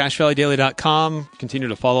 obviously. CashValleyDaily.com. Continue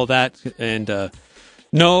to follow that. And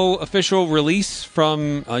no official release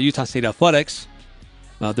from Utah State Athletics.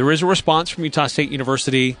 There is a response from Utah State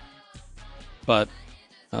University, but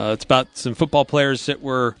it's about some football players that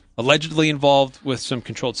were allegedly involved with some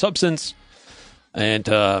controlled substance. And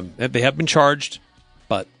they have been charged.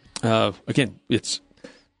 But, again, it's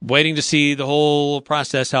waiting to see the whole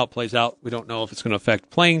process, how it plays out. We don't know if it's going to affect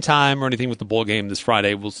playing time or anything with the bowl game this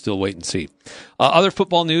Friday. We'll still wait and see. Other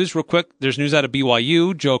football news, real quick. There's news out of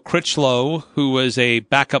BYU. Joe Critchlow, who was a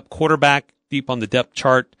backup quarterback deep on the depth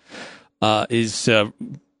chart, is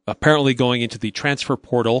apparently going into the transfer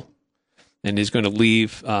portal and is going to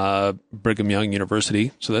leave Brigham Young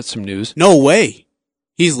University. So that's some news. No way.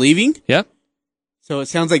 He's leaving? Yep. So it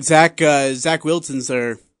sounds like Zach Wilson's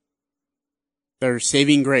their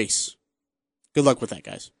saving grace. Good luck with that,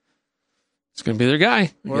 guys. It's going to be their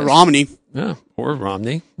guy. Or Romney. Yeah, or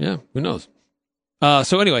Romney. Yeah, who knows?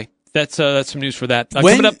 So anyway, that's some news for that.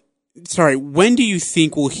 Coming up. Sorry, when do you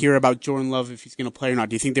think we'll hear about Jordan Love if he's going to play or not?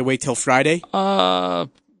 Do you think they wait till Friday?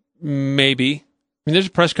 Maybe. mean, there's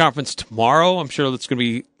a press conference tomorrow. I'm sure that's going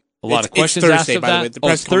to be a lot of questions Thursday, asked of by the way. that. The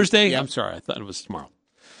press Thursday? Yeah. I'm sorry. I thought it was tomorrow.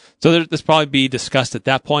 So this probably be discussed at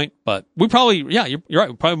that point, but we probably, you're right.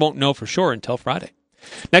 We probably won't know for sure until Friday.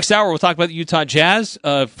 Next hour, we'll talk about the Utah Jazz.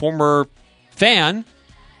 A former fan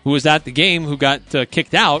who was at the game who got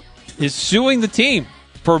kicked out is suing the team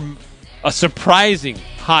for a surprising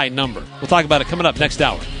high number. We'll talk about it coming up next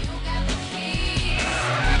hour.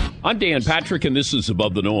 I'm Dan Patrick, and this is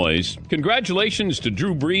Above the Noise. Congratulations to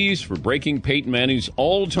Drew Brees for breaking Peyton Manning's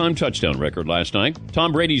all-time touchdown record last night.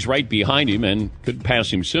 Tom Brady's right behind him and could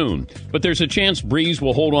pass him soon. But there's a chance Brees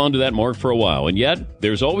will hold on to that mark for a while. And yet,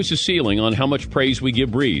 there's always a ceiling on how much praise we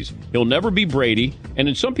give Brees. He'll never be Brady, and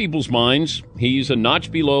in some people's minds, he's a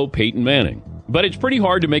notch below Peyton Manning. But it's pretty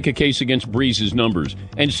hard to make a case against Brees' numbers,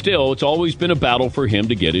 and still, it's always been a battle for him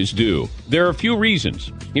to get his due. There are a few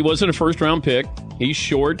reasons. He wasn't a first-round pick, he's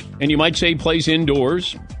short, and you might say plays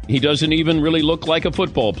indoors. He doesn't even really look like a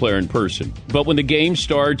football player in person. But when the game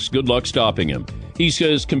starts, good luck stopping him. He's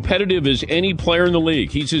as competitive as any player in the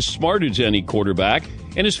league. He's as smart as any quarterback,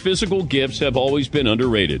 and his physical gifts have always been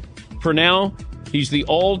underrated. For now, he's the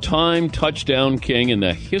all-time touchdown king in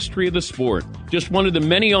the history of the sport. Just one of the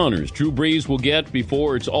many honors Drew Brees will get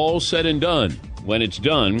before it's all said and done, when it's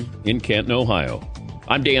done in Canton, Ohio.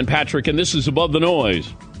 I'm Dan Patrick, and this is Above the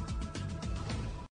Noise.